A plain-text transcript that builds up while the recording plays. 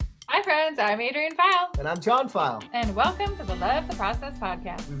friends, I'm Adrienne File. And I'm John File. And welcome to the Love the Process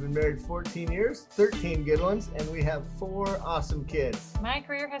podcast. We've been married 14 years, 13 good ones, and we have 4 awesome kids. My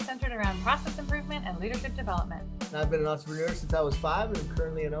career has centered around process improvement and leadership development. And I've been an entrepreneur since I was 5 and I'm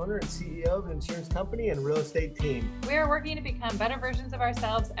currently an owner and CEO of an insurance company and real estate team. We are working to become better versions of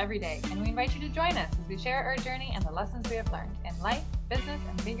ourselves every day, and we invite you to join us as we share our journey and the lessons we have learned in life, business,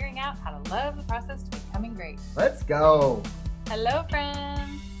 and figuring out how to love the process to becoming great. Let's go. Hello,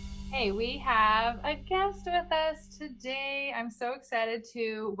 friends. Hey, we have a guest with us today. I'm so excited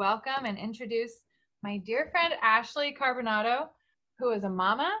to welcome and introduce my dear friend, Ashley Carbonado, who is a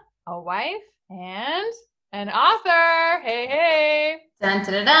mama, a wife, and an author. Hey. Dun,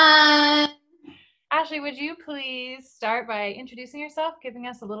 dun, dun, dun. Ashley, would you please start by introducing yourself, giving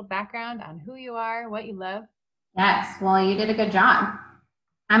us a little background on who you are, what you love? Yes, well, you did a good job.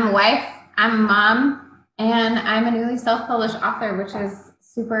 I'm a wife, I'm a mom, and I'm a newly self-published author, which is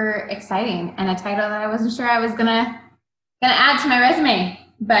super exciting, and a title that I wasn't sure I was gonna add to my resume,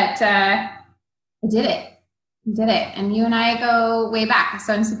 but I did it. And you and I go way back,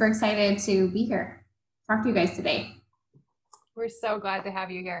 so I'm super excited to be here, talk to you guys today. We're so glad to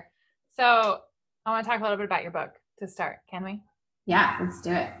have you here. So I want to talk a little bit about your book to start, can we? Yeah, let's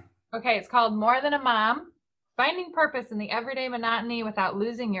do it. Okay, it's called More Than a Mom, Finding Purpose in the Everyday Monotony Without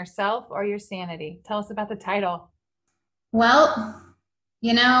Losing Yourself or Your Sanity. Tell us about the title. Well,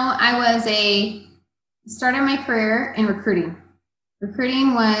 you know, I started my career in recruiting.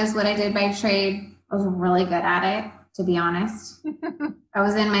 Recruiting was what I did by trade. I was really good at it, to be honest. I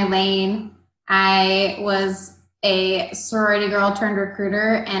was in my lane. I was a sorority girl turned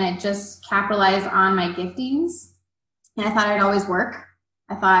recruiter, and it just capitalized on my giftings. And I thought I'd always work.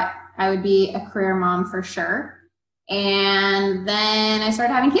 I thought I would be a career mom for sure. And then I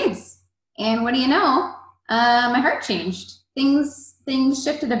started having kids. And what do you know? My heart changed. Things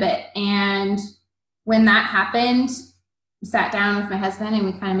shifted a bit. And when that happened, I sat down with my husband and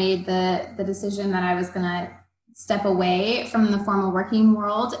we kind of made the decision that I was going to step away from the formal working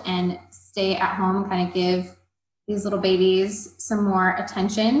world and stay at home and kind of give these little babies some more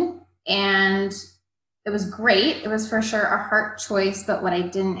attention. And it was great. It was for sure a heart choice, but what I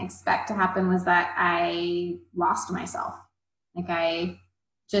didn't expect to happen was that I lost myself. Like I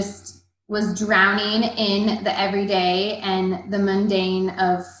just was drowning in the everyday and the mundane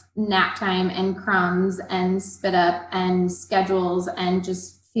of nap time and crumbs and spit up and schedules and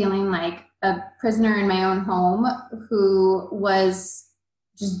just feeling like a prisoner in my own home who was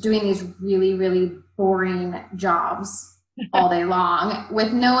just doing these really, really boring jobs all day long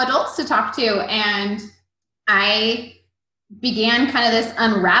with no adults to talk to. And I began kind of this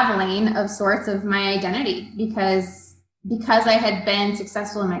unraveling of sorts of my identity because I had been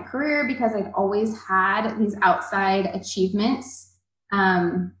successful in my career, because I'd always had these outside achievements.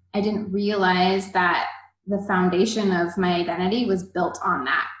 I didn't realize that the foundation of my identity was built on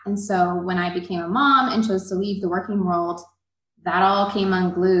that. And so when I became a mom and chose to leave the working world, that all came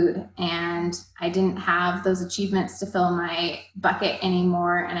unglued, and I didn't have those achievements to fill my bucket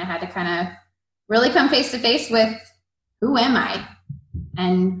anymore. And I had to kind of really come face to face with who am I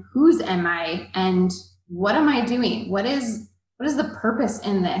and whose am I and what am I doing? What is the purpose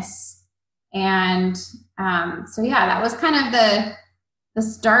in this? And so yeah, that was kind of the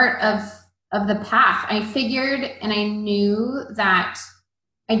start of the path. I figured and I knew that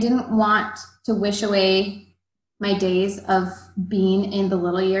I didn't want to wish away my days of being in the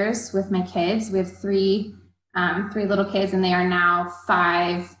little years with my kids. We have three little kids, and they are now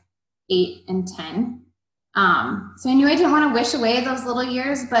 5, 8, and 10. So I knew I didn't want to wish away those little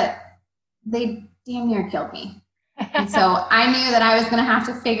years, but they damn near killed me. And so I knew that I was going to have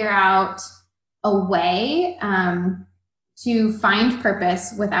to figure out a way to find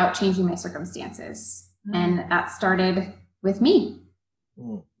purpose without changing my circumstances. And that started with me.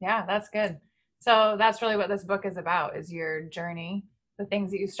 Yeah, that's good. So that's really what this book is about, is your journey, the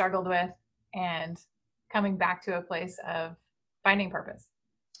things that you struggled with, and coming back to a place of finding purpose.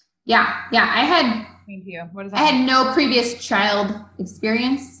 Yeah. I had What does that had no previous child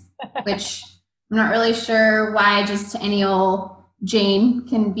experience, which I'm not really sure why just any old Jane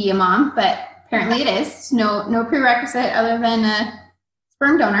can be a mom, but apparently it is. No prerequisite other than a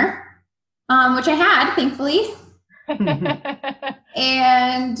sperm donor, which I had, thankfully.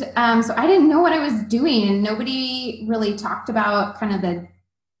 And so I didn't know what I was doing, and nobody really talked about kind of the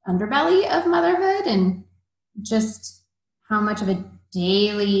underbelly of motherhood and just how much of a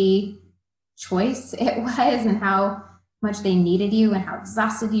daily choice it was and how much they needed you and how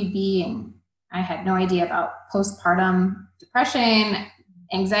exhausted you'd be. And I had no idea about postpartum depression,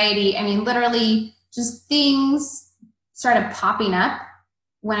 anxiety. I mean, literally just things started popping up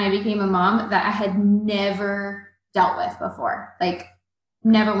when I became a mom that I had never dealt with before. Like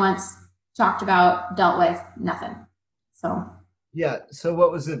never once talked about, dealt with, nothing. So Yeah. So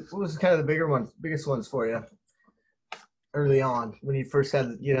what was kind of the biggest ones for you early on when you first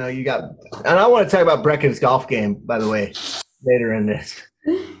had, you got, and I want to talk about Brecken's golf game, by the way, later in this.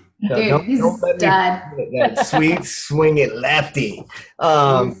 So dude, he's a stud. That sweet swing it lefty. He's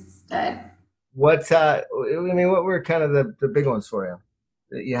a stud. What were kind of the big ones for you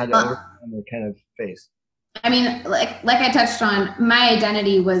that you had to overcome or kind of face? I mean, like I touched on, my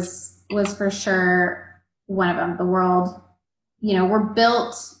identity was for sure one of them. The world, we're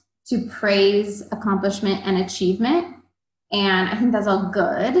built to praise accomplishment and achievement. And I think that's all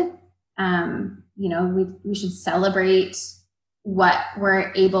good. We should celebrate what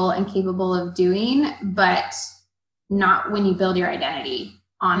we're able and capable of doing, but not when you build your identity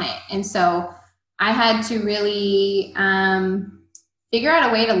on it. And so I had to really figure out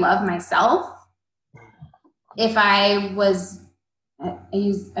a way to love myself. If I was,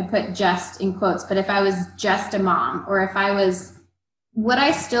 I put just in quotes, but if I was just a mom, or if I was, would I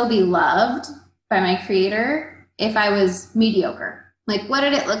still be loved by my creator if I was mediocre? Like, what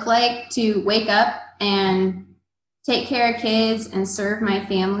did it look like to wake up and take care of kids and serve my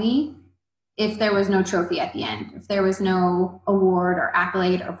family if there was no trophy at the end, if there was no award or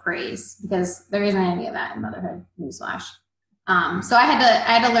accolade or praise? Because there isn't any of that in motherhood, newsflash. So I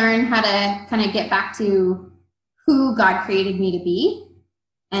had to learn how to kind of get back to who God created me to be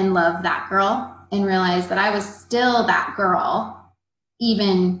and love that girl and realize that I was still that girl,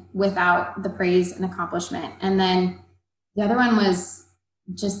 even without the praise and accomplishment. And then the other one was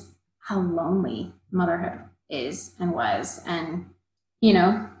just how lonely motherhood is and was. And,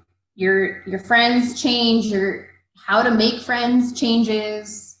 your friends change, your how to make friends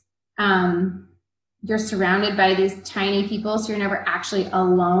changes. You're surrounded by these tiny people, so you're never actually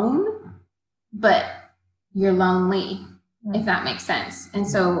alone, but you're lonely, if that makes sense. And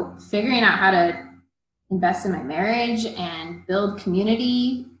so figuring out how to invest in my marriage and build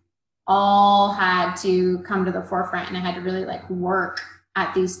community all had to come to the forefront. And I had to really work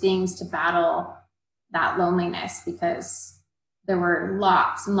at these things to battle that loneliness, because there were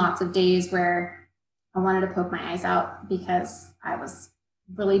lots and lots of days where I wanted to poke my eyes out because I was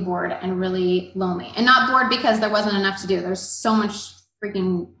really bored and really lonely. And not bored because there wasn't enough to do. There's so much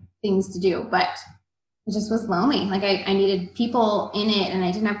freaking things to do, but it just was lonely. Like I needed people in it, and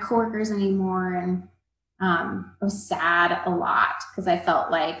I didn't have coworkers anymore. And I was sad a lot because I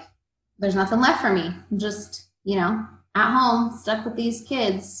felt like there's nothing left for me. I'm just, at home, stuck with these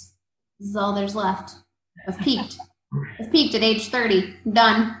kids. This is all there's left. I've peaked. I've peaked at age 30.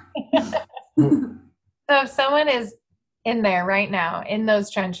 Done. So if someone is in there right now, in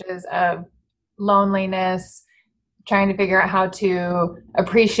those trenches of loneliness, trying to figure out how to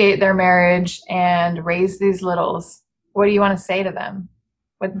appreciate their marriage and raise these littles, what do you want to say to them?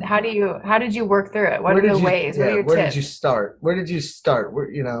 How did you work through it? What are the ways? What are your tips? Where did you start? Where,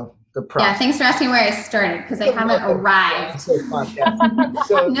 the process? Yeah, thanks for asking where I started, because I haven't arrived. So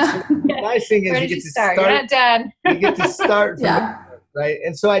the nice thing is where you did get you start? You're not done. You get to start from Yeah. right?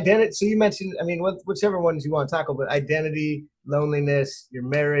 And so identity, so you mentioned, whichever ones you want to tackle, but identity, loneliness, your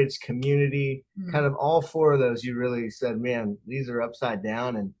marriage, community, kind of all four of those, you really said, man, these are upside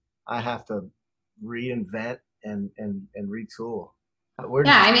down and I have to reinvent and retool.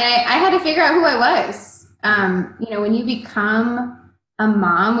 I had to figure out who I was. When you become a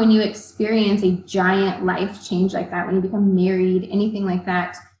mom, when you experience a giant life change like that, when you become married, anything like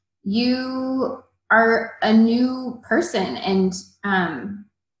that, you are a new person, and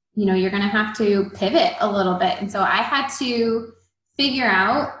you're going to have to pivot a little bit. And so I had to figure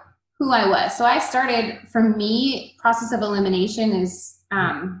out who I was. So I started, for me, process of elimination is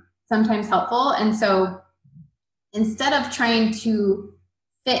sometimes helpful. And so instead of trying to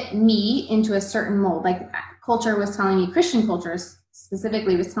fit me into a certain mold, like culture was telling me, Christian culture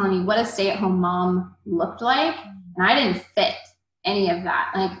specifically was telling me what a stay-at-home mom looked like, and I didn't fit any of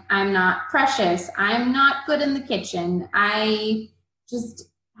that. Like, I'm not precious, I'm not good in the kitchen, I just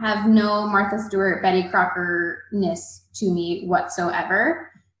have no Martha Stewart, Betty Crocker-ness to me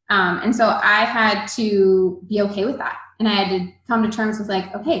whatsoever. And so I had to be okay with that, and I had to come to terms with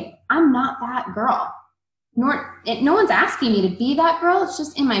okay, I'm not that girl. No one's asking me to be that girl. It's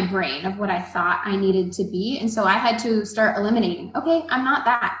just in my brain of what I thought I needed to be. And so I had to start eliminating. Okay, I'm not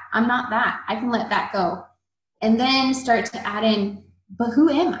that. I'm not that. I can let that go. And then start to add in, but who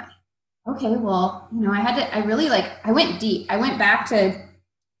am I? Okay, well, I went deep. I went back to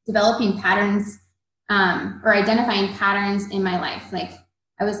developing patterns or identifying patterns in my life. Like,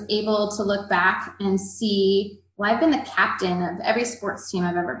 I was able to look back and see, well, I've been the captain of every sports team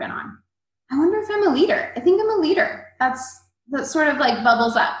I've ever been on. I wonder if I'm a leader. I think I'm a leader. That sort of like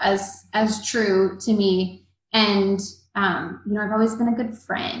bubbles up as true to me. And, I've always been a good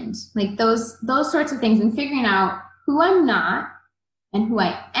friend, like those sorts of things, and figuring out who I'm not and who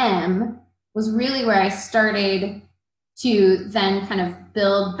I am was really where I started to then kind of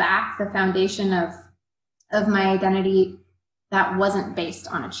build back the foundation of my identity that wasn't based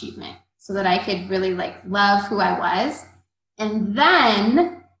on achievement, so that I could really like love who I was. And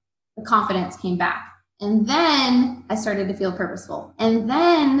then the confidence came back. And then I started to feel purposeful. And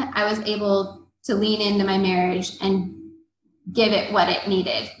then I was able to lean into my marriage and give it what it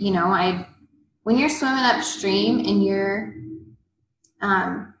needed. When you're swimming upstream and you're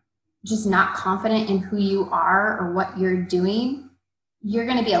just not confident in who you are or what you're doing, you're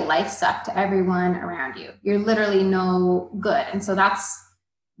going to be a life suck to everyone around you. You're literally no good. And so that's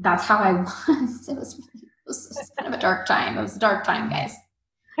how I was. It was kind of a dark time. It was a dark time, guys.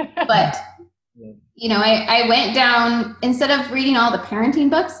 But, I went down, instead of reading all the parenting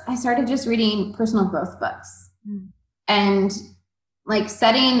books, I started just reading personal growth books. And like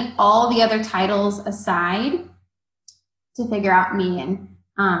setting all the other titles aside to figure out me. And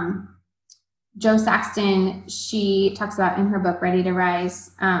Jo Saxton, she talks about in her book, Ready to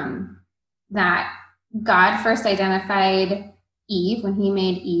Rise, that God first identified Eve when he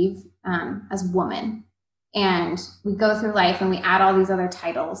made Eve as woman. And we go through life and we add all these other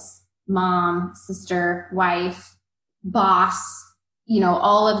titles: mom, sister, wife, boss,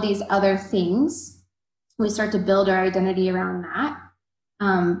 all of these other things. We start to build our identity around that.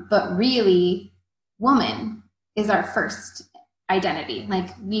 But really, woman is our first identity. Like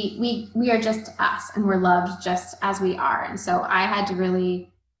we are just us, and we're loved just as we are. And so I had to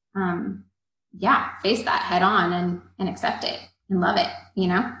really, face that head on and accept it and love it,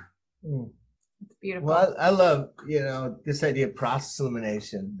 It's beautiful. Well, I love, this idea of process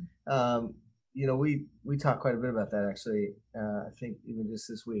elimination. We talked quite a bit about that, actually. I think even just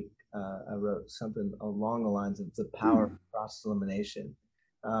this week, I wrote something along the lines of the power of process elimination.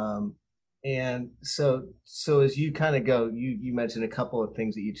 And so as you kind of go, you mentioned a couple of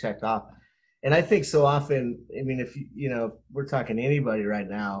things that you checked off. And I think so often, if we're talking to anybody right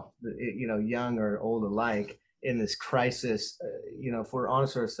now, young or old alike, in this crisis, if we're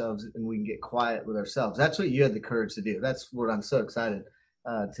honest with ourselves and we can get quiet with ourselves, that's what you had the courage to do. That's what I'm so excited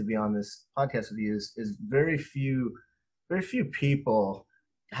to be on this podcast with you is very few people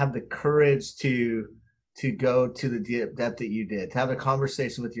have the courage to go to the depth that you did, to have a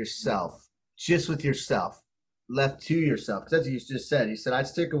conversation with yourself, just with yourself, left to yourself. That's what you just said. You said, I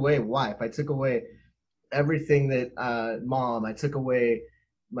took away wife. I took away everything that mom. I took away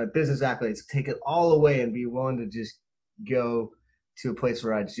my business accolades, take it all away and be willing to just go to a place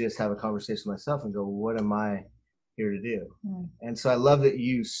where I just have a conversation with myself and go, what am I here to do? And so I love that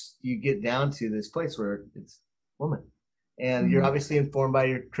you get down to this place where it's woman, and you're obviously informed by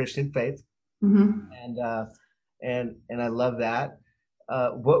your Christian faith. And I love that.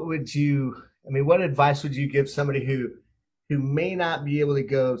 What advice would you give somebody who may not be able to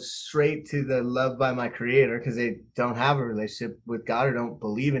go straight to the love by my creator because they don't have a relationship with God or don't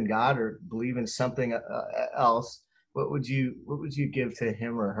believe in God or believe in something else? What would you give to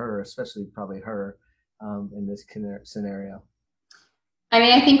him or her, especially probably her, in this scenario?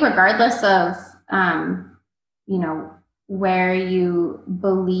 I think regardless of, where you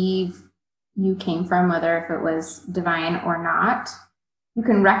believe you came from, whether if it was divine or not, you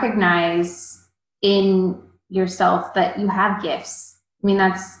can recognize in yourself that you have gifts.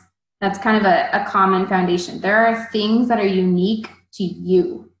 That's kind of a common foundation. There are things that are unique to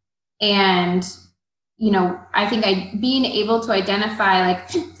you. And, I think being able to identify, like,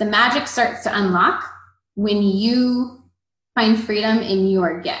 the magic starts to unlock when you find freedom in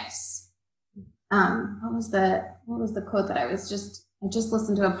your gifts. What was the quote that I just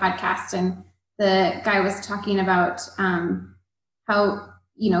listened to a podcast, and the guy was talking about how,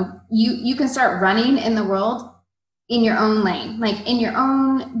 you can start running in the world in your own lane, like in your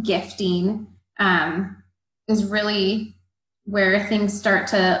own gifting, is really where things start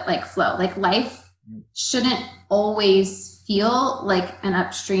to like flow. Like life shouldn't always feel like an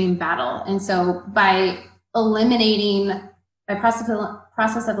upstream battle. And so by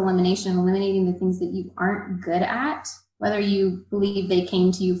process of elimination, eliminating the things that you aren't good at, whether you believe they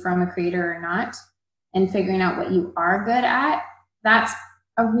came to you from a creator or not, and figuring out what you are good at, that's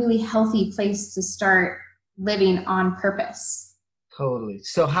a really healthy place to start living on purpose. Totally.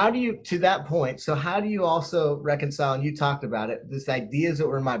 So how do you also reconcile, and you talked about it, this ideas that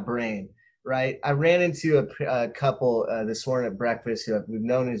were in my brain, right? I ran into a couple this morning at breakfast who we've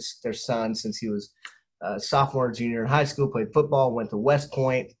known their son since he was sophomore, junior in high school, played football, went to West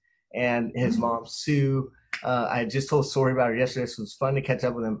Point, and his mom, Sue. I had just told a story about her yesterday, so it was fun to catch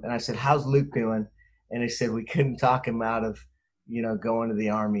up with him. And I said, "How's Luke doing?" And he said, "We couldn't talk him out of, going to the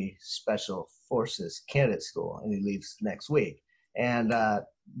Army Special Forces candidate school, and he leaves next week." And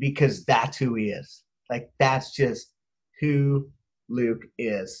because that's who he is. Like, that's just who Luke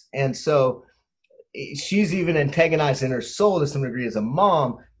is. And so she's even antagonized in her soul to some degree as a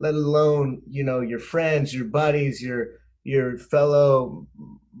mom, let alone, your friends, your buddies, your fellow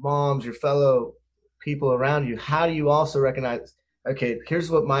moms, your fellow people around you. How do you also recognize, okay,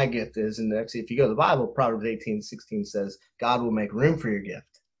 here's what my gift is? And actually, if you go to the Bible, Proverbs 18:16 says, God will make room for your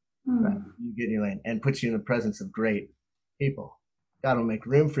gift. Right? You get in your lane and put you in the presence of great people. God will make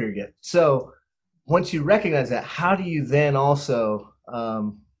room for your gift. So once you recognize that, how do you then also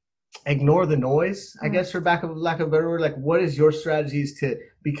ignore the noise, I guess, for lack of a better word? Like, what is your strategies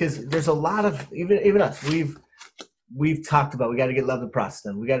because there's a lot of, even us, we've talked about, we got to get love to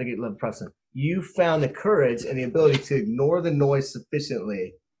process. We got to get love to process. You found the courage and the ability to ignore the noise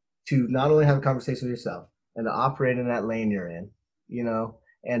sufficiently to not only have a conversation with yourself and to operate in that lane you're in,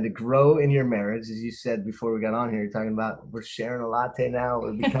 and to grow in your marriage. As you said before we got on here, you're talking about, we're sharing a latte now,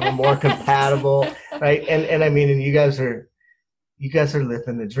 we're becoming more compatible, right? And I mean, and you guys are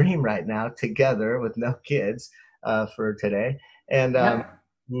living the dream right now together with no kids for today. And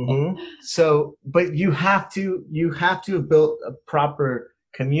so, but you have to have built a proper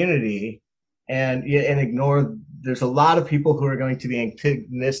community and ignore. There's a lot of people who are going to be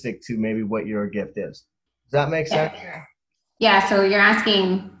antagonistic to maybe what your gift is. Does that make sense? Yeah. So you're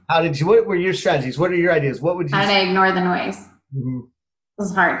asking, what were your strategies? What are your ideas? What would you how did I ignore the noise? It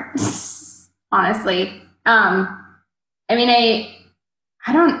was hard, honestly. I mean,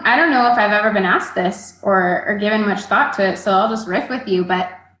 I don't know if I've ever been asked this or given much thought to it, so I'll just riff with you. But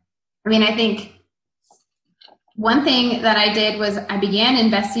I mean, I think one thing that I did was I began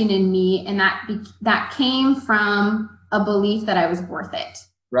investing in me, and that came from a belief that I was worth it.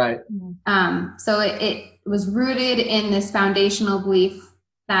 Right. So it was rooted in this foundational belief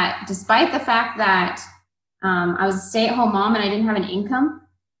that despite the fact that I was a stay-at-home mom and I didn't have an income,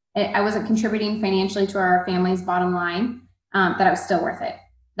 I wasn't contributing financially to our family's bottom line, that I was still worth it.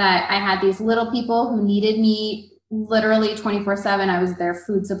 That I had these little people who needed me literally 24/7. I was their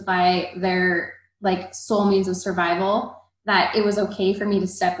food supply, their like sole means of survival, that it was okay for me to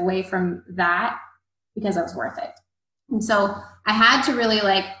step away from that because I was worth it. And so I had to really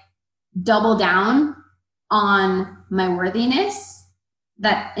like double down on my worthiness,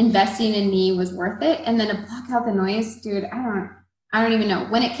 that investing in me was worth it. And then to block out the noise, dude, I don't even know.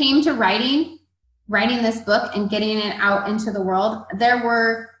 When it came to writing this book and getting it out into the world, there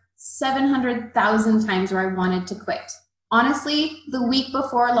were 700,000 times where I wanted to quit. Honestly, the week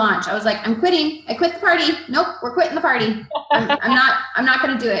before launch, I was like, I'm quitting. I quit the party. Nope, we're quitting the party. I'm not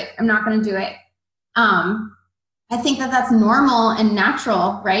going to do it. I'm not going to do it. I think that that's normal and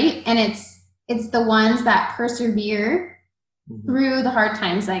natural, right? And it's the ones that persevere through the hard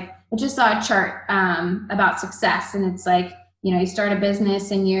times. Like, I just saw a chart about success, and it's like, you start a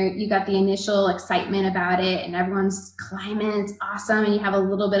business and you got the initial excitement about it and everyone's climbing, it's awesome, and you have a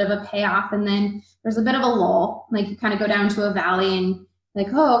little bit of a payoff, and then there's a bit of a lull, like you kind of go down to a valley and like,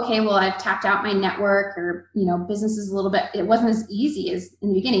 oh, okay, well, I've tapped out my network, or business is a little bit, it wasn't as easy as in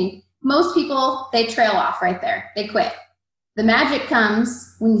the beginning. Most people, they trail off right there, they quit. The magic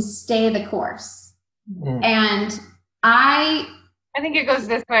comes when you stay the course. And I think it goes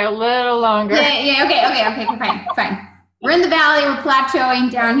this way a little longer. Okay, fine. We're in the valley, we're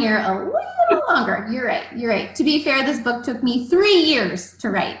plateauing down here a little longer. You're right. To be fair, this book took me 3 years to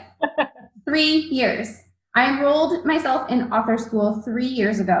write. 3 years. I enrolled myself in author school 3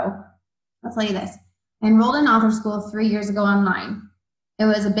 years ago. I'll tell you this. I enrolled in author school 3 years ago online. It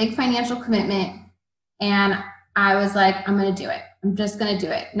was a big financial commitment, and I was like, I'm going to do it. I'm just going to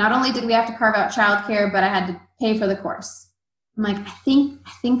do it. Not only did we have to carve out childcare, but I had to pay for the course. I'm like, I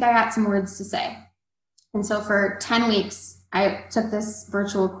think I got some words to say. And so for 10 weeks, I took this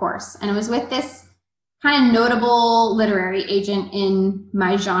virtual course, and it was with this kind of notable literary agent in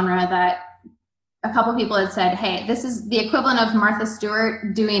my genre that a couple people had said, hey, this is the equivalent of Martha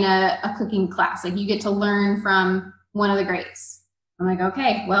Stewart doing a cooking class. Like, you get to learn from one of the greats. I'm like,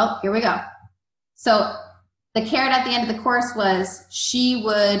 okay, well, here we go. So the carrot at the end of the course was she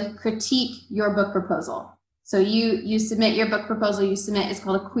would critique your book proposal. So you submit your book proposal, it's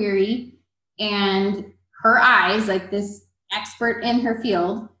called a query, and her eyes, like this expert in her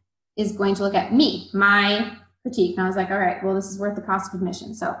field, is going to look at me, my critique. And I was like, all right, well, this is worth the cost of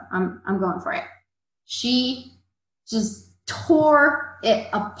admission, so I'm going for it. She just tore it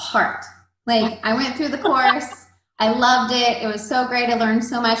apart. Like, I went through the course. I loved it. It was so great. I learned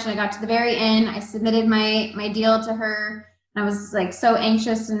so much. And I got to the very end. I submitted my deal to her. And I was like so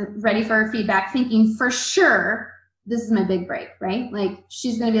anxious and ready for her feedback, thinking for sure this is my big break, right? Like,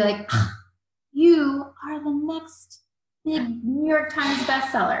 she's going to be like, you are the next big New York Times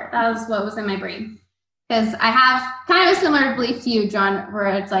bestseller. That was what was in my brain. Because I have kind of a similar belief to you, John, where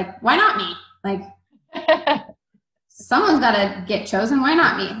it's like, why not me? Like, someone's got to get chosen. Why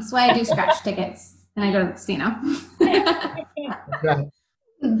not me? That's why I do scratch tickets and I go to the casino.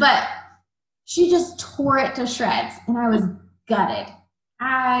 But she just tore it to shreds, and I was gutted.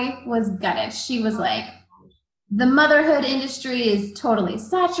 She was like, the motherhood industry is totally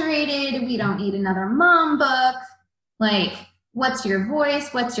saturated. We don't need another mom book. Like, what's your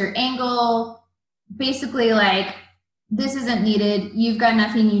voice? What's your angle? Basically, like, this isn't needed. You've got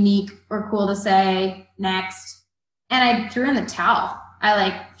nothing unique or cool to say. Next. And I threw in the towel. I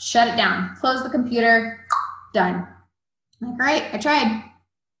like shut it down, closed the computer, done. I'm like, all right, I tried.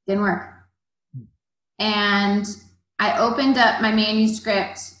 Didn't work. And I opened up my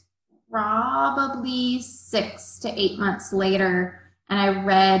manuscript probably 6 to 8 months later, and I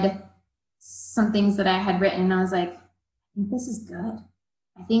read some things that I had written, and I was like, I think this is good.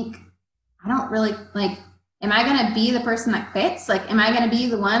 I don't really, like, am I going to be the person that quits? Like, am I going to be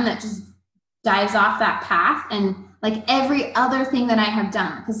the one that just dives off that path? And like every other thing that I have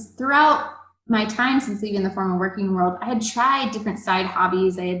done, because throughout my time since leaving the formal working world, I had tried different side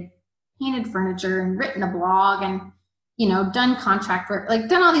hobbies. I had painted furniture and written a blog and, you know, done contract work, like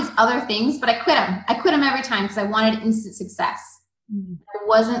done all these other things, but I quit them. I quit them every time because I wanted instant success. I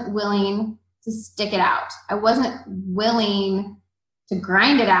wasn't willing to stick it out. I wasn't willing to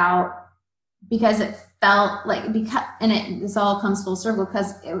grind it out because it felt like, this all comes full circle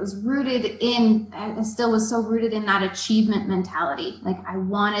because it was rooted in, I still was so rooted in that achievement mentality. Like, I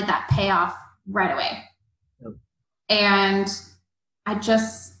wanted that payoff right away. Yep. And I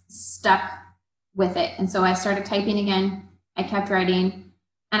just stuck with it. And so I started typing again. I kept writing,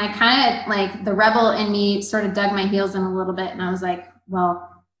 and I kind of, like, the rebel in me sort of dug my heels in a little bit. And I was like,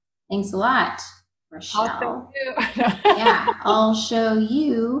 well, thanks a lot, Rochelle. I'll show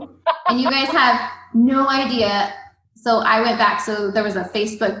you. And you guys have no idea. So I went back. So there was a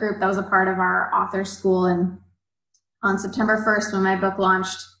Facebook group that was a part of our author school. And on September 1st, when my book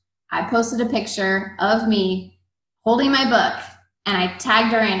launched, I posted a picture of me holding my book, and I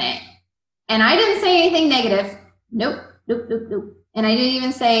tagged her in it. And I didn't say anything negative. Nope. And I didn't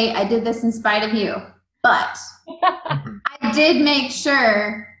even say I did this in spite of you. But I did make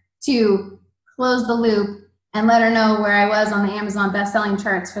sure to close the loop and let her know where I was on the Amazon best-selling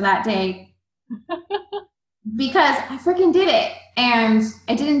charts for that day. Because I freaking did it. And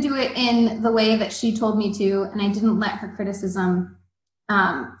I didn't do it in the way that she told me to. And I didn't let her criticism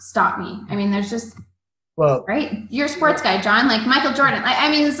stop me. I mean, there's just, right? You're a sports guy, John, like Michael Jordan.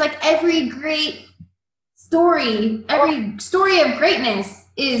 I mean, it's like every great story, every story of greatness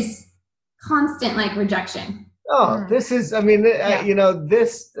is constant, like, rejection. Oh, this is, I mean, you know,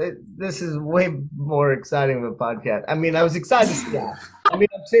 this is way more exciting of a podcast. I mean, I was excited to see Ash. I mean,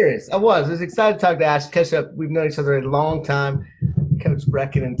 I'm serious. I was excited to talk to Ash, catch up. We've known each other a long time. Coach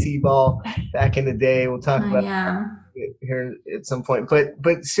Brecken and T-ball back in the day. We'll talk about it here at some point.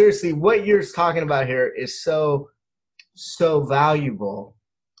 But seriously, what you're talking about here is so valuable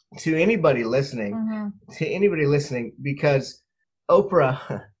to anybody listening, because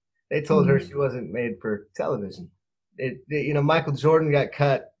Oprah, they told her she wasn't made for television. You know, Michael Jordan got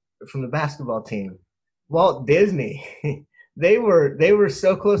cut from the basketball team. Walt Disney, they were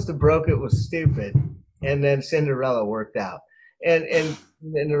so close to broke it was stupid. And then Cinderella worked out. And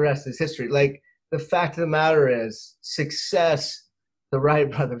the rest is history. Like, the fact of the matter is, success, the Wright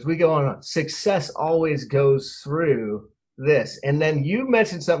brothers, we go on. Success always goes through this. And then you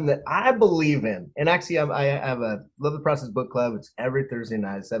mentioned something that I believe in. And actually, I have a Love the Process book club. It's every Thursday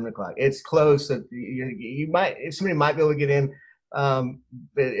night at 7:00. It's closed, so you might, somebody might be able to get in. But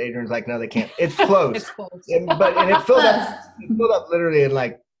Adrian's like, no, they can't. It's closed. It's closed. And it filled up literally in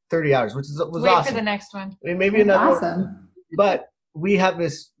like 30 hours, which was awesome. Wait for the next one. I mean, maybe another one. But we have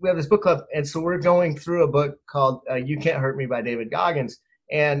this book club, and so we're going through a book called "You Can't Hurt Me" by David Goggins,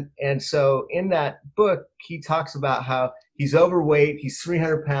 and so in that book he talks about how he's overweight, he's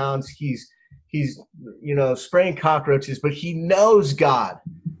 300 pounds, he's spraying cockroaches, but he knows God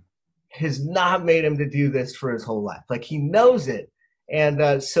has not made him to do this for his whole life. Like, he knows it,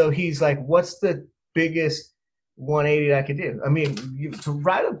 and so he's like, "What's the biggest 180 I could do?" I mean, to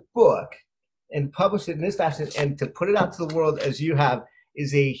write a book and publish it in this fashion and to put it out to the world as you have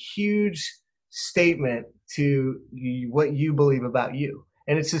is a huge statement to what you believe about you.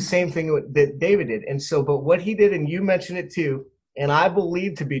 And it's the same thing that David did. And so, but what he did, and you mentioned it too, and I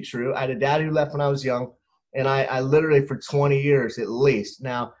believe to be true. I had a dad who left when I was young, and I literally for 20 years at least.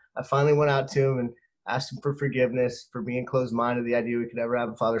 Now, I finally went out to him and asked him for forgiveness for being closed-minded, the idea we could ever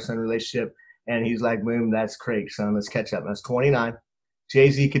have a father-son relationship. And he's like, boom, that's great, son. Let's catch up. And I was 29.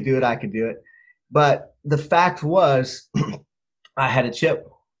 Jay-Z could do it. I could do it. But the fact was, I had a chip.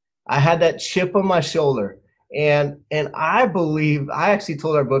 I had that chip on my shoulder. And I believe, I actually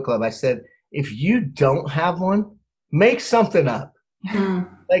told our book club, I said, if you don't have one, make something up.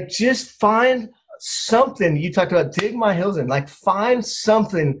 Like, just find something. You talked about dig my heels in. Like, find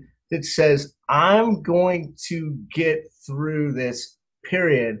something that says, I'm going to get through this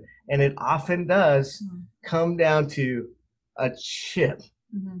period. And it often does come down to a chip.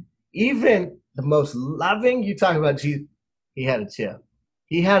 Even the most loving, you talk about Jesus, he had a chip.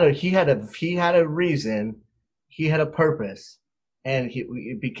 He had a reason. He had a purpose, and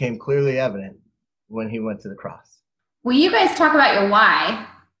it became clearly evident when he went to the cross. Well, you guys talk about your why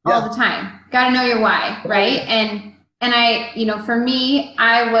all the time. Got to know your why, right? And I, for me,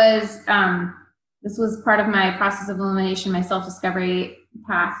 I was, this was part of my process of elimination, my self-discovery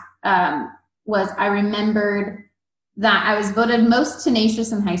path, was I remembered that I was voted most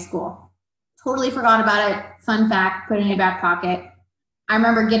tenacious in high school. Totally forgot about it. Fun fact, put it in your back pocket. I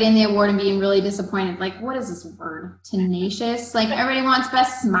remember getting the award and being really disappointed. Like, what is this word? Tenacious? Like, everybody wants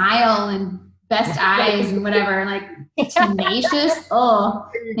best smile and best eyes and whatever. Like, tenacious? Oh,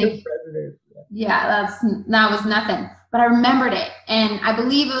 like, yeah, that was nothing. But I remembered it. And I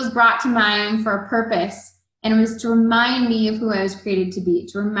believe it was brought to mind for a purpose. And it was to remind me of who I was created to be,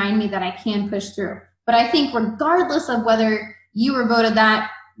 to remind me that I can push through. But I think regardless of whether you were voted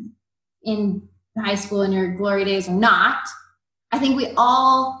that in high school in your glory days or not, I think we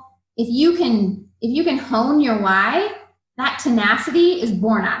all, if you can hone your why, that tenacity is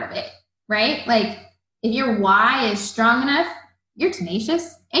born out of it, right? Like, if your why is strong enough, you're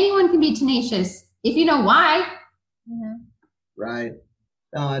tenacious. Anyone can be tenacious if you know why. Right.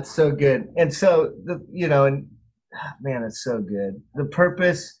 Oh, it's so good. And so, man, it's so good. The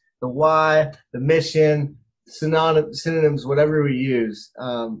purpose, the why, the mission, synonyms, whatever we use.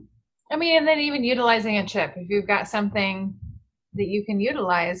 And then even utilizing a chip. If you've got something that you can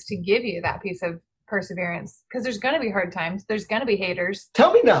utilize to give you that piece of perseverance, because there's going to be hard times. There's going to be haters.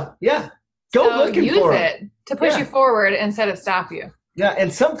 Tell me no. Yeah. Go looking for it. Use it to push you forward instead of stop you. Yeah.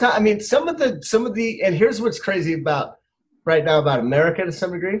 And sometimes, some of the, and here's what's crazy about right now about America to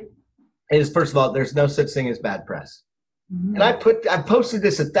some degree is, first of all, there's no such thing as bad press. And I posted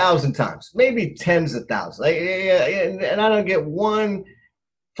this 1,000 times, maybe tens of thousands. And I don't get one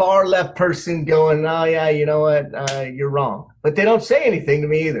far left person going, oh yeah, you know what, you're wrong. But they don't say anything to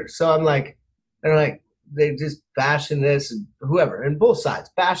me either. So I'm like, they just bashing this and whoever, and both sides,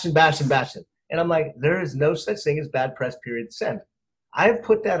 bashing. And I'm like, there is no such thing as bad press, period, send. I've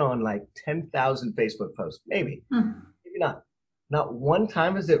put that on like 10,000 Facebook posts, maybe not. Not one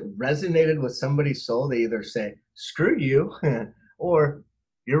time has it resonated with somebody's soul. They either say, screw you, or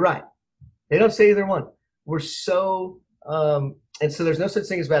you're right. They don't say either one. We're so, and so there's no such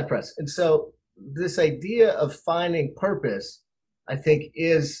thing as bad press. And so this idea of finding purpose, I think,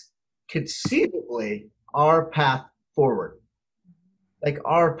 is conceivably our path forward. Like,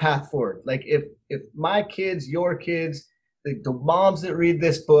 our path forward. Like, if my kids, your kids, the moms that read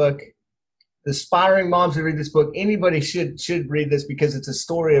this book, the aspiring moms that read this book, anybody should read this, because it's a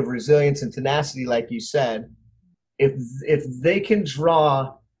story of resilience and tenacity, like you said. If they can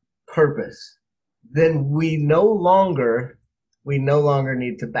draw purpose, then we no longer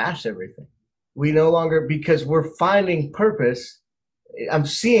need to bash everything. We no longer, because we're finding purpose. I'm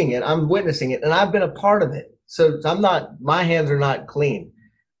seeing it, I'm witnessing it, and I've been a part of it. So my hands are not clean.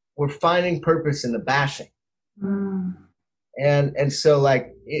 We're finding purpose in the bashing. And so,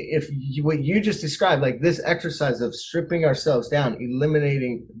 like, what you just described, like this exercise of stripping ourselves down,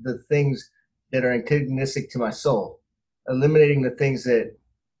 eliminating the things that are antagonistic to my soul, eliminating the things that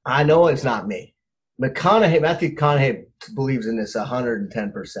I know it's not me. Matthew McConaughey believes in this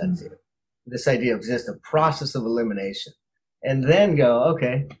 110%. This idea of just a process of elimination, and then go,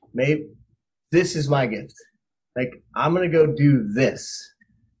 okay, maybe this is my gift. Like, I'm going to go do this,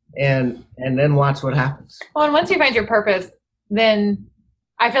 and then watch what happens. Well, and once you find your purpose, then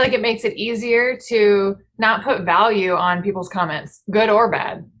I feel like it makes it easier to not put value on people's comments, good or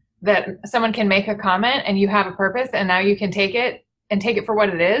bad. That someone can make a comment and you have a purpose, and now you can take it for what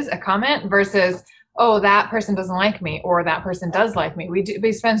it is, a comment, versus, oh, that person doesn't like me, or that person does like me.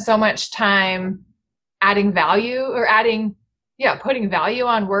 We spend so much time adding value, or putting value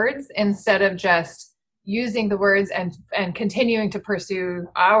on words, instead of just using the words and continuing to pursue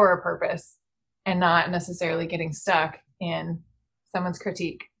our purpose and not necessarily getting stuck in someone's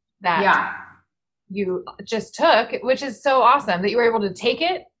critique that you just took, which is so awesome that you were able to take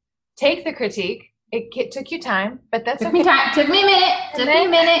the critique. It took you time, but that's took me a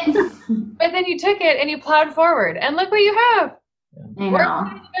minute. But then you took it and you plowed forward, and look what you have. I know. We're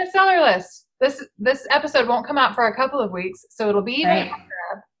on the bestseller list. This episode won't come out for a couple of weeks, so it'll be there.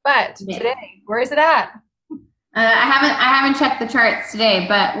 But today, where is it at? I haven't checked the charts today,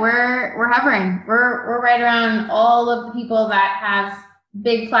 but we're hovering. We're right around all of the people that have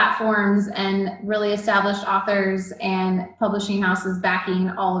big platforms and really established authors and publishing houses backing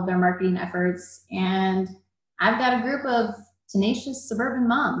all of their marketing efforts. And I've got a group of tenacious suburban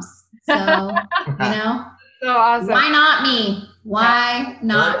moms. So, so awesome. Why not me? Why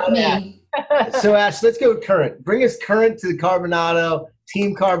not me? So Ash, let's go current. Bring us current to the Carbonado,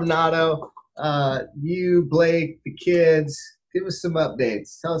 Team Carbonado. You, Blake, the kids, give us some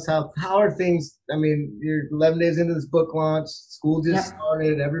updates. Tell us how are things? I mean, you're 11 days into this book launch. School just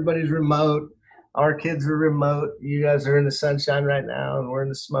started. Everybody's remote. Our kids are remote. You guys are in the sunshine right now, and we're in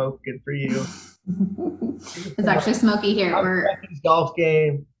the smoke. Good for you. It's actually smoky here. We're golf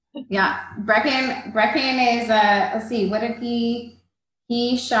game. Yeah, Brecken is. Let's see. What did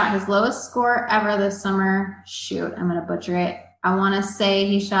he shot his lowest score ever this summer? Shoot, I'm gonna butcher it. I want to say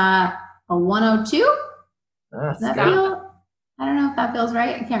he shot a 102. Does that feel? I don't know if that feels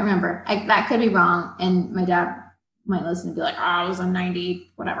right. I can't remember. That could be wrong. And my dad might listen and be like, oh, it was a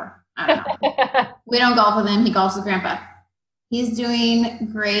 90, whatever. I don't know. We don't golf with him. He golfs with Grandpa. He's doing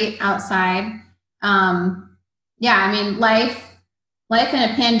great outside. I mean, life in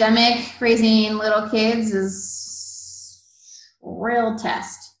a pandemic, raising little kids is a real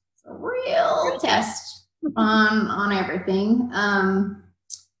test. It's a real test on everything.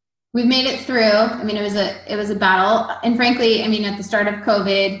 We've made it through. I mean, it was a battle. And frankly, I mean, at the start of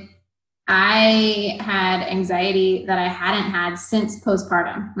COVID, I had anxiety that I hadn't had since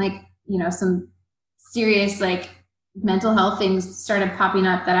postpartum. Like, some serious mental health things started popping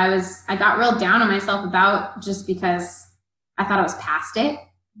up that I got real down on myself about, just because I thought I was past it.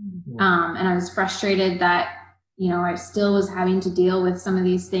 And I was frustrated that, I still was having to deal with some of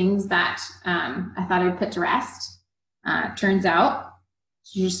these things that I thought I'd put to rest. Turns out,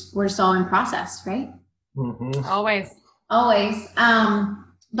 we're just all in process, right? Mm-hmm. Always.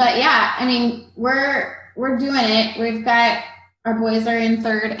 But yeah, I mean, we're doing it. We've got, our boys are in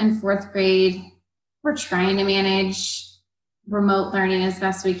 3rd and 4th grade. We're trying to manage remote learning as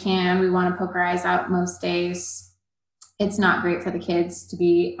best we can. We want to poke our eyes out most days. It's not great for the kids, to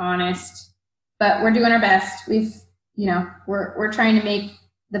be honest, but we're doing our best. We're trying to make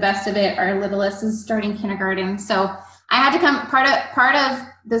the best of it. Our littlest is starting kindergarten, so I had to come. Part of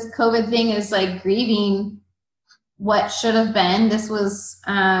this COVID thing is grieving what should have been. This was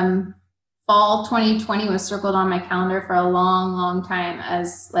fall 2020 was circled on my calendar for a long, long time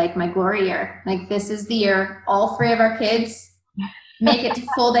as my glory year. This is the year all 3 of our kids make it to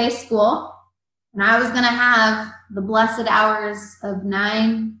full day school, and I was gonna have the blessed hours of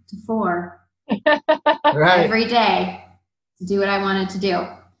 9 to 4 every day to do what I wanted to do.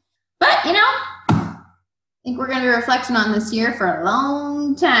 But I think we're going to be reflecting on this year for a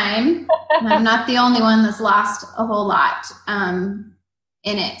long time. And I'm not the only one that's lost a whole lot in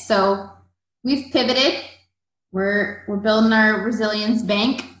it. So we've pivoted. We're building our resilience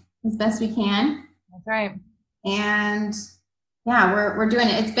bank as best we can. That's right. And yeah, we're doing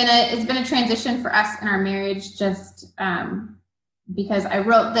it. It's been a transition for us in our marriage, just because I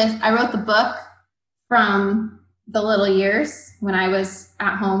wrote the book from the little years when I was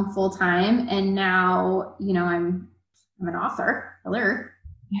at home full time, and now I'm an author.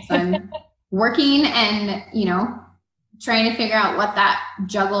 So I'm working and trying to figure out what that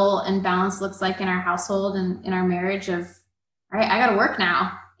juggle and balance looks like in our household and in our marriage. Of, all right, I got to work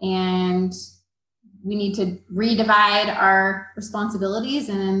now, and we need to redivide our responsibilities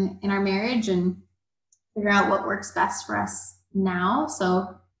in our marriage and figure out what works best for us now.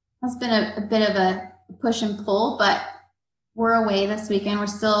 So that's been a bit of a push and pull, but we're away this weekend. We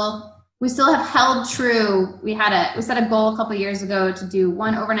still have held true. We set a goal a couple of years ago to do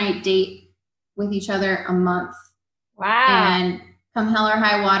 1 overnight date with each other a month. Wow. And come hell or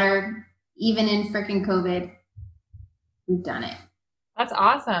high water, even in freaking COVID, we've done it. That's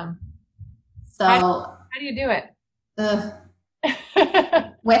awesome. So how do you do it?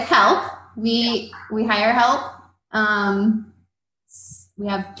 With help. We hire help. We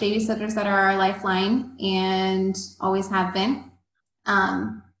have babysitters that are our lifeline and always have been.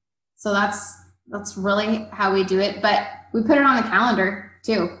 So that's really how we do it. But we put it on the calendar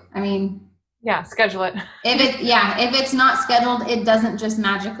too. I mean, Yeah, schedule it. If it's not scheduled, it doesn't just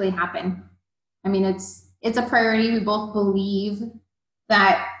magically happen. I mean, it's a priority. We both believe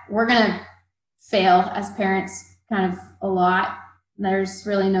that we're gonna fail as parents kind of a lot. There's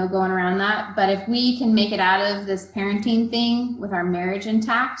really no going around that. But if we can make it out of this parenting thing with our marriage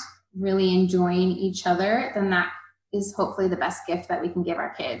intact, really enjoying each other, then that is hopefully the best gift that we can give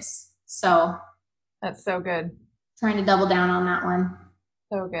our kids. So that's so good. Trying to double down on that one.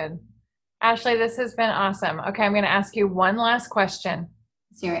 So good. Ashley, this has been awesome. Okay, I'm going to ask you one last question.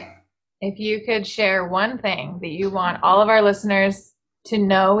 Let's hear it. If you could share one thing that you want all of our listeners to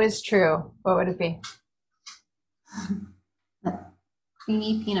know is true, what would it be?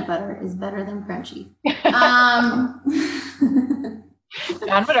 Creamy peanut butter is better than crunchy.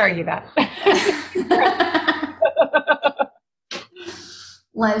 John would argue that.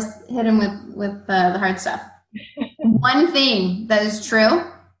 Let's hit him with the hard stuff. One thing that is true.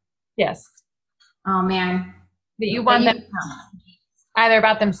 Yes. Oh man. That you want them to know, either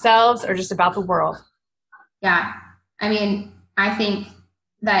about themselves or just about the world. Yeah. I mean, I think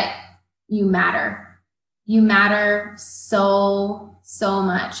that you matter. You matter so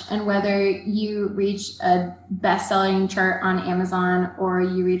much. And whether you reach a best-selling chart on Amazon, or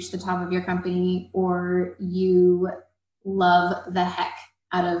you reach the top of your company, or you love the heck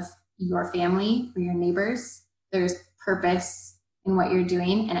out of your family or your neighbors, there's purpose in what you're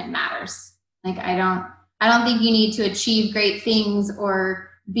doing, and it matters. Like, I don't think you need to achieve great things or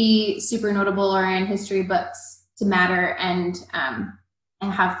be super notable or in history books to matter and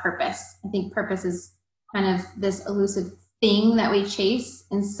have purpose. I think purpose is kind of this elusive thing that we chase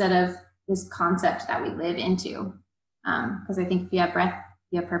instead of this concept that we live into. Because I think if you have breath,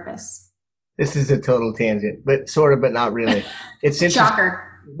 you have purpose. This is a total tangent, but sort of, but not really. It's interesting. Shocker.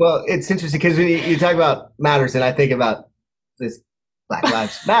 Well, it's interesting because when you talk about matters, and I think about this Black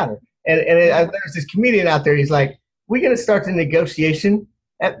Lives Matter, and there's this comedian out there. He's like, "We're going to start the negotiation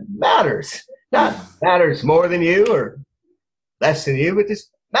at matters, not matters more than you or less than you, but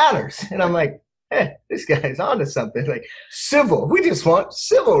just matters." And I'm like, "Hey, this guy's onto something." Like civil, we just want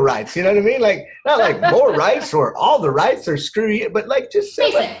civil rights. You know what I mean? Like not like more rights or all the rights or screw you, but like just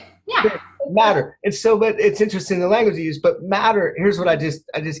basic. Yeah. Matter. And so, but it's interesting the language you use, but matter. Here's what I just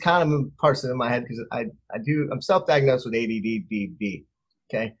kind of parse it in my head because I'm self-diagnosed with ADD.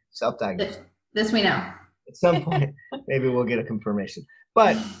 Okay. Self-diagnosed. This we know. At some point, maybe we'll get a confirmation,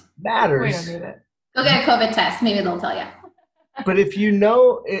 but matters. We don't do that. Go get a COVID test. Maybe they'll tell you. But if you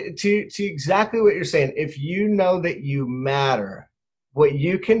know to exactly what you're saying, if you know that you matter, what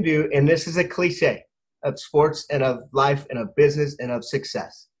you can do, and this is a cliche of sports and of life and of business and of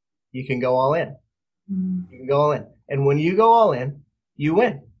success, you can go all in. You can go all in. And when you go all in, you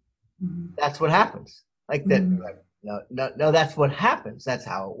win. That's what happens. Like that. Like, no, that's what happens. That's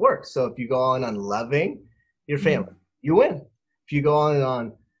how it works. So if you go all in on loving your family, you win. If you go all in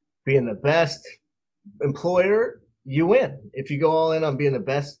on being the best employer, you win. If you go all in on being the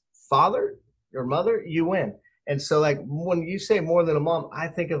best father or mother, you win. And so like when you say more than a mom, I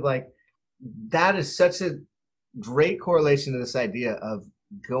think of like, that is such a great correlation to this idea of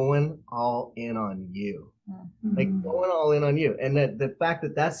going all in on you, like going all in on you. And that the fact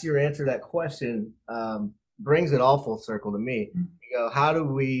that that's your answer to that question brings it all full circle to me. You go, how do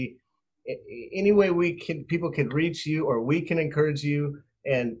we, any way we can, people can reach you or we can encourage you.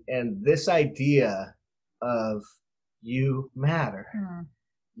 And this idea of you matter,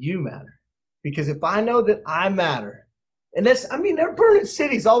 you matter. Because if I know that I matter, and that's, I mean, they're burning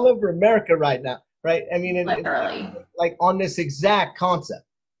cities all over America right now, right? I mean, literally, like on this exact concept,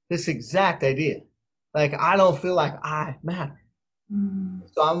 this exact idea. Like, I don't feel like I matter.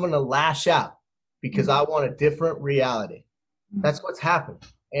 So I'm going to lash out because I want a different reality. That's what's happened.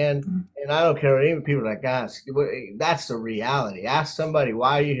 And I don't care what even people are like, guys, that's the reality. Ask somebody,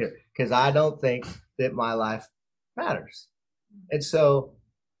 why are you here? Because I don't think that my life matters. And so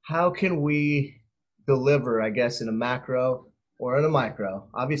how can we deliver, I guess, in a macro or in a micro,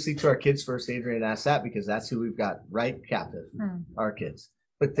 obviously to our kids first? Adrian asked that because that's who we've got right captive, our kids.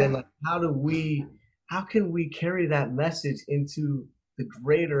 But then like, how can we carry that message into the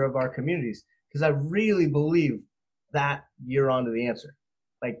greater of our communities? Because I really believe that you're onto the answer.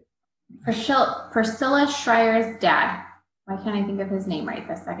 Like Priscilla Schreier's dad. Why can't I think of his name right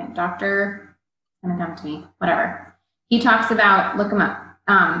this second? Dr. Gonna come to me. Whatever. He talks about, look him up.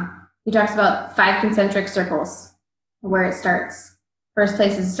 He talks about 5 concentric circles where it starts. First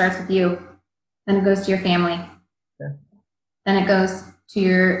place is it starts with you. Then it goes to your family. Okay. Then it goes to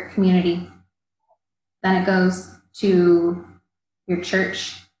your community. Then it goes to your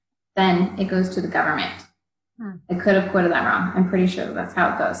church. Then it goes to the government. I could have quoted that wrong. I'm pretty sure that's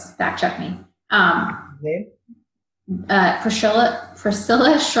how it goes. Fact check me. Name? Priscilla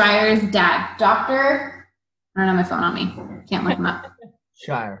Schreier's dad, Dr. I don't have my phone on me. Can't look him up.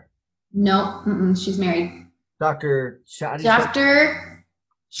 Shire. Nope, she's married. Dr. Dr.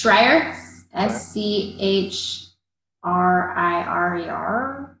 Schreier, Schreier.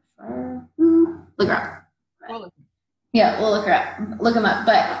 Look her up. Yeah, we'll look her up. Look him up.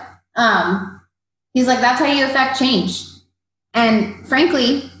 But he's like, that's how you affect change. And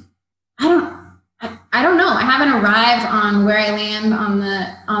frankly, I don't know. I haven't arrived on where I land on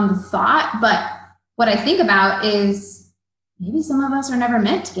the thought, but what I think about is maybe some of us are never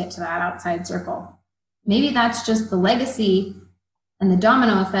meant to get to that outside circle. Maybe that's just the legacy and the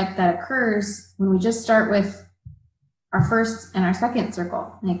domino effect that occurs when we just start with our first and our second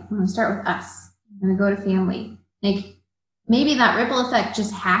circle. Like when we start with us and we go to family, like maybe that ripple effect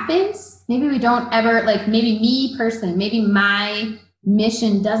just happens. Maybe we don't ever, like maybe me personally, maybe my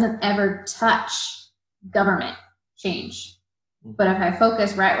mission doesn't ever touch government change. But if I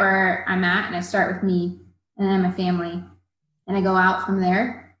focus right where I'm at and I start with me and then my family and I go out from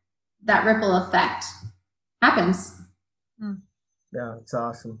there, that ripple effect happens. Yeah, it's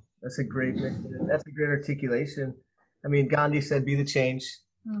awesome. That's a great articulation. I mean, Gandhi said, be the change,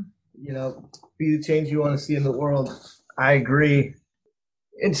 you know, be the change you want to see in the world. I agree.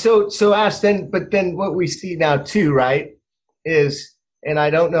 And so Ash, but then what we see now too, right, is, and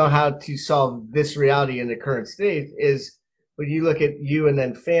I don't know how to solve this reality in the current state, is when you look at you and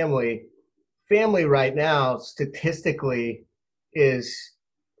then family right now statistically is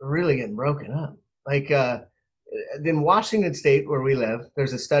really getting broken up. Like in Washington State where we live,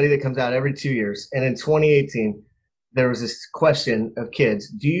 there's a study that comes out every 2 years. And in 2018, there was this question of kids.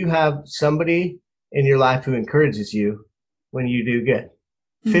 Do you have somebody in your life who encourages you when you do good?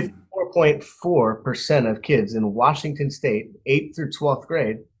 54.4% of kids in Washington State, 8th through 12th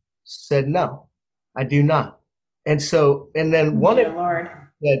grade, said no, I do not. And then one of them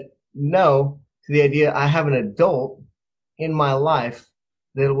said no to the idea I have an adult in my life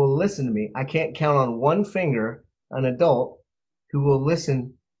that will listen to me. I can't count on one finger an adult who will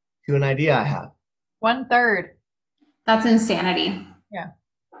listen to an idea I have. 1/3. That's insanity. Yeah.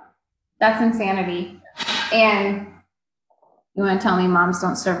 That's insanity. And you want to tell me moms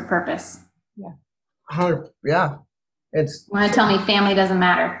don't serve a purpose? Yeah. Yeah. You want to tell me family doesn't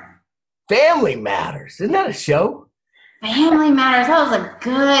matter? Family Matters. Isn't that a show? Family Matters. That was a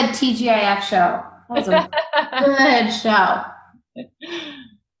good TGIF show. That was a good show.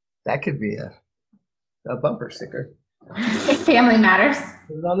 That could be a bumper sticker. Family Matters.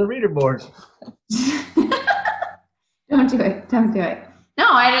 Put it on the reader board. Don't do it. Don't do it. No,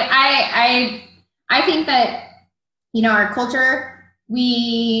 I think that, you know, our culture,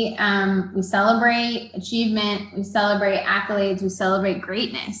 we celebrate achievement, we celebrate accolades, we celebrate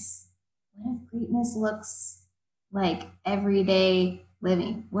greatness. What if greatness looks like everyday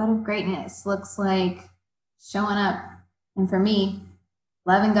living? What if greatness looks like showing up? And for me,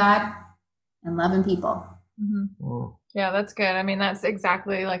 loving God and loving people. Mm-hmm. Yeah, that's good. I mean, that's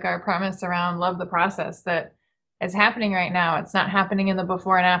exactly like our premise around love the process that is happening right now. It's not happening in the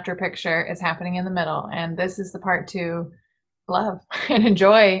before and after picture. It's happening in the middle. And this is the part to love and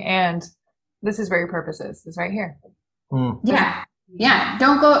enjoy. And this is where your purpose is right here. Yeah. Yeah.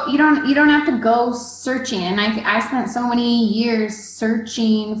 You don't have to go searching. And I spent so many years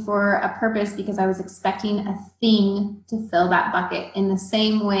searching for a purpose because I was expecting a thing to fill that bucket in the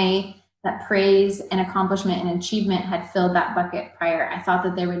same way that praise and accomplishment and achievement had filled that bucket prior. I thought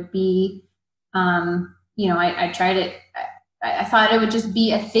that there would be, I tried it. I thought it would just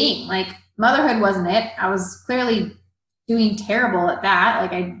be a thing. Like motherhood wasn't it. I was clearly doing terrible at that.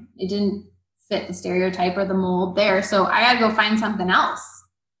 Like it didn't fit the stereotype or the mold there. So I had to go find something else.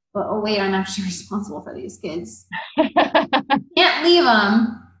 But oh wait, I'm actually responsible for these kids. Can't leave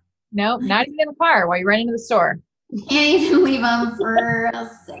them. Nope, not even in the car while you run into the store. Can't even leave them for a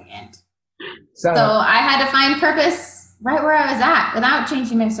second. So I had to find purpose right where I was at without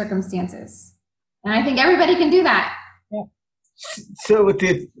changing my circumstances. And I think everybody can do that. Yeah. So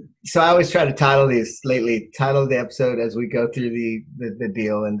I always try to title the episode as we go through the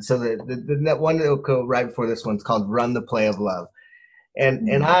deal. And so the one that will go right before this one's called Run the Play of Love. And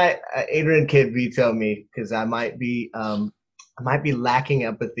Adrian Kidd vetoed me because I might be lacking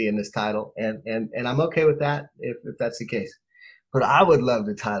empathy in this title. And I'm okay with that if that's the case. But I would love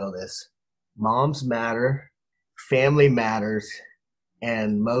to title this Moms Matter, Family Matters,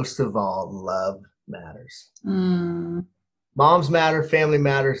 and most of all, Love Matters. Moms matter, family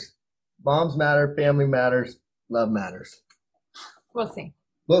matters. Moms matter, family matters, love matters. We'll see.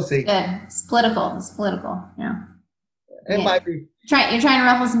 Good. It's political. Yeah. It might be. You're trying to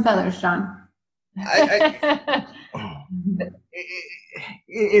ruffle some feathers, John.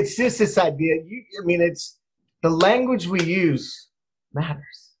 It's just this idea. I mean, it's the language we use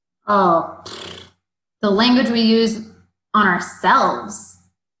matters. Oh, the language we use on ourselves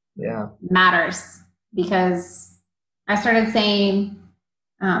matters, because I started saying,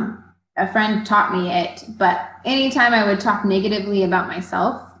 a friend taught me it, but anytime I would talk negatively about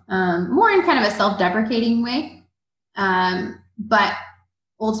myself, more in kind of a self-deprecating way, but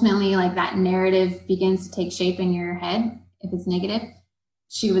ultimately like that narrative begins to take shape in your head if it's negative.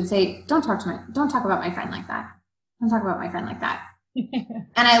 She would say, don't talk about my friend like that. Don't talk about my friend like that. And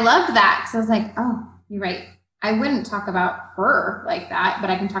I loved that, because I was like, oh, you're right. I wouldn't talk about her like that, but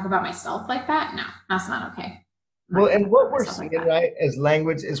I can talk about myself like that. No, that's not okay. Well, and what we're seeing, right, as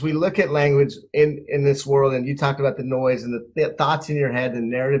language, as we look at language in this world, and you talked about the noise and the thoughts in your head and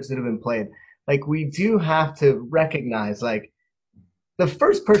narratives that have been played, like we do have to recognize, like the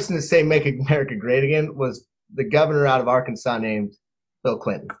first person to say "Make America Great Again" was the governor out of Arkansas named Bill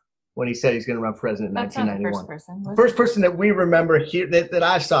Clinton, when he said he's going to run for president in 1991. The first person that we remember here that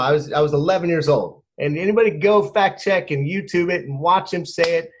I saw, I was 11 years old. And anybody go fact check and YouTube it and watch him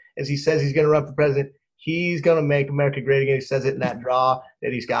say it as he says he's going to run for president. He's going to make America great again. He says it in that draw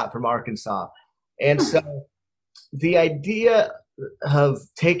that he's got from Arkansas. And so the idea of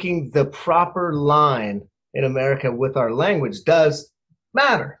taking the proper line in America with our language does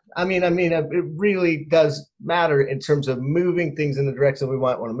matter. I mean, it really does matter in terms of moving things in the direction we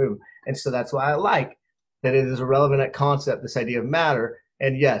want to move. And so that's why I like that it is a relevant concept, this idea of matter.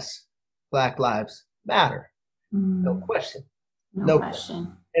 And yes, Black lives matter. No question. No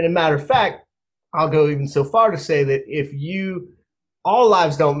question. And a matter of fact, I'll go even so far to say that all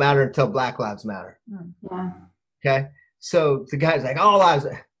lives don't matter until Black lives matter. Yeah. Okay. So the guy's like, all lives,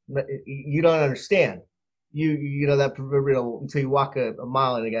 you don't understand. You know that proverbial until you walk a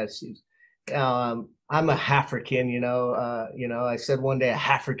mile in a guy's shoes. I'm a African, I said one day a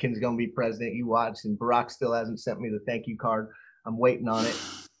African's going to be president. You watch, and Barack still hasn't sent me the thank you card. I'm waiting on it.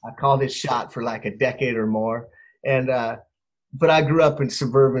 I called his shot for like a decade or more. And, but I grew up in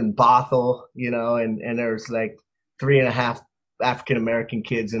suburban Bothell, and there was like 3.5 African-American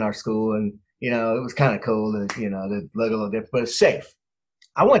kids in our school. And, it was kind of cool to, to look a little different, but it's safe.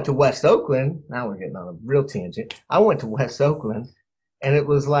 I went to West Oakland. Now we're getting on a real tangent. I went to West Oakland, and it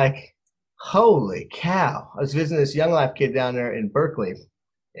was like, holy cow. I was visiting this Young Life kid down there in Berkeley.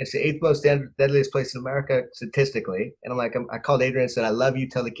 It's the 8th most deadliest place in America statistically. And I called Adrian and said, I love you.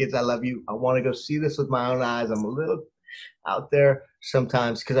 Tell the kids I love you. I want to go see this with my own eyes. I'm a little out there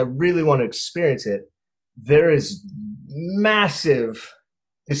sometimes because I really want to experience it. There is massive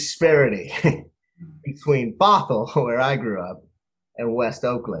disparity between Bothell, where I grew up, and West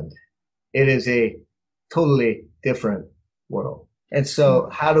Oakland. It is a totally different world. And so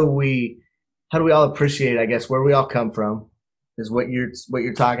how do we all appreciate, I guess, where we all come from is what you're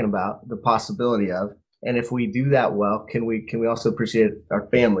talking about, the possibility of. And if we do that well, can we also appreciate our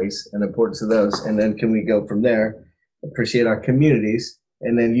families and the importance of those? And then can we go from there, appreciate our communities?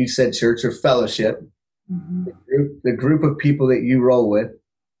 And then you said church or fellowship, the group of people that you roll with,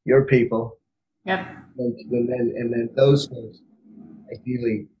 your people. Yep. And then those folks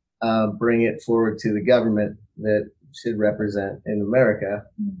ideally bring it forward to the government that should represent in America,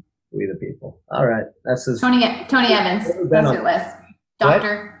 we the people. All right. That's Tony Evans. That's who it was.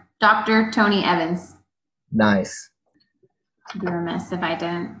 Dr. Tony Evans. Nice. I'd be remiss if I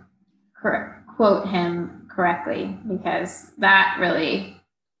didn't quote him correctly, because that really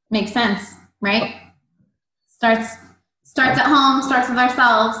makes sense, right? Starts at home, starts with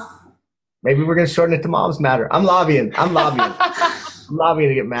ourselves. Maybe we're going to shorten it to Moms Matter. I'm lobbying. I'm lobbying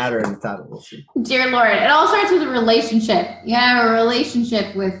to get matter in the title. We'll see. Dear Lord, it all starts with a relationship. You have a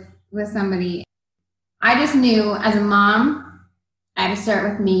relationship with somebody. I just knew as a mom, I had to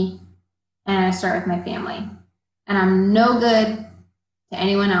start with me and I start with my family. And I'm no good to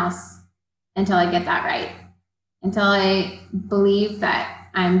anyone else until I get that right. Until I believe that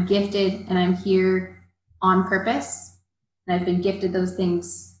I'm gifted and I'm here on purpose. And I've been gifted those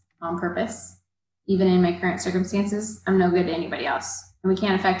things on purpose. Even in my current circumstances, I'm no good to anybody else. And we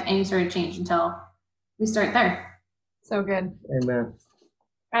can't affect any sort of change until we start there. So good. Amen.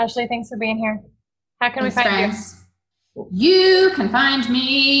 Ashley, thanks for being here. How can we find friends. You can find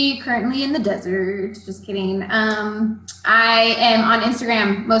me currently in the desert. Just kidding. I am on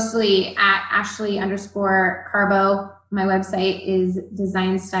Instagram mostly at Ashley_Carbo. My website is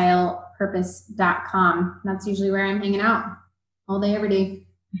designstylepurpose.com. That's usually where I'm hanging out all day, every day.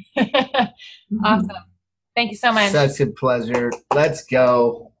 Awesome. Thank you so much. Such a pleasure. Let's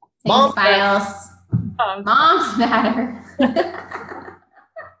go. Thanks, Files. Moms Matter.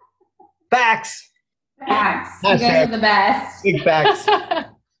 Facts. Facts. You guys are the best. Big facts. I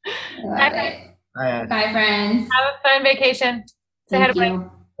love it. Bye, friends. Have a fun vacation. Say hi to Blake.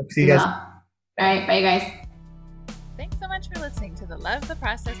 See you guys. All right. Bye, guys. Thanks so much for listening to the Love the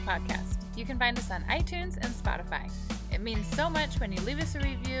Process podcast. You can find us on iTunes and Spotify. It means so much when you leave us a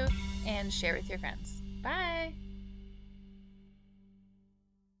review and share with your friends. Bye.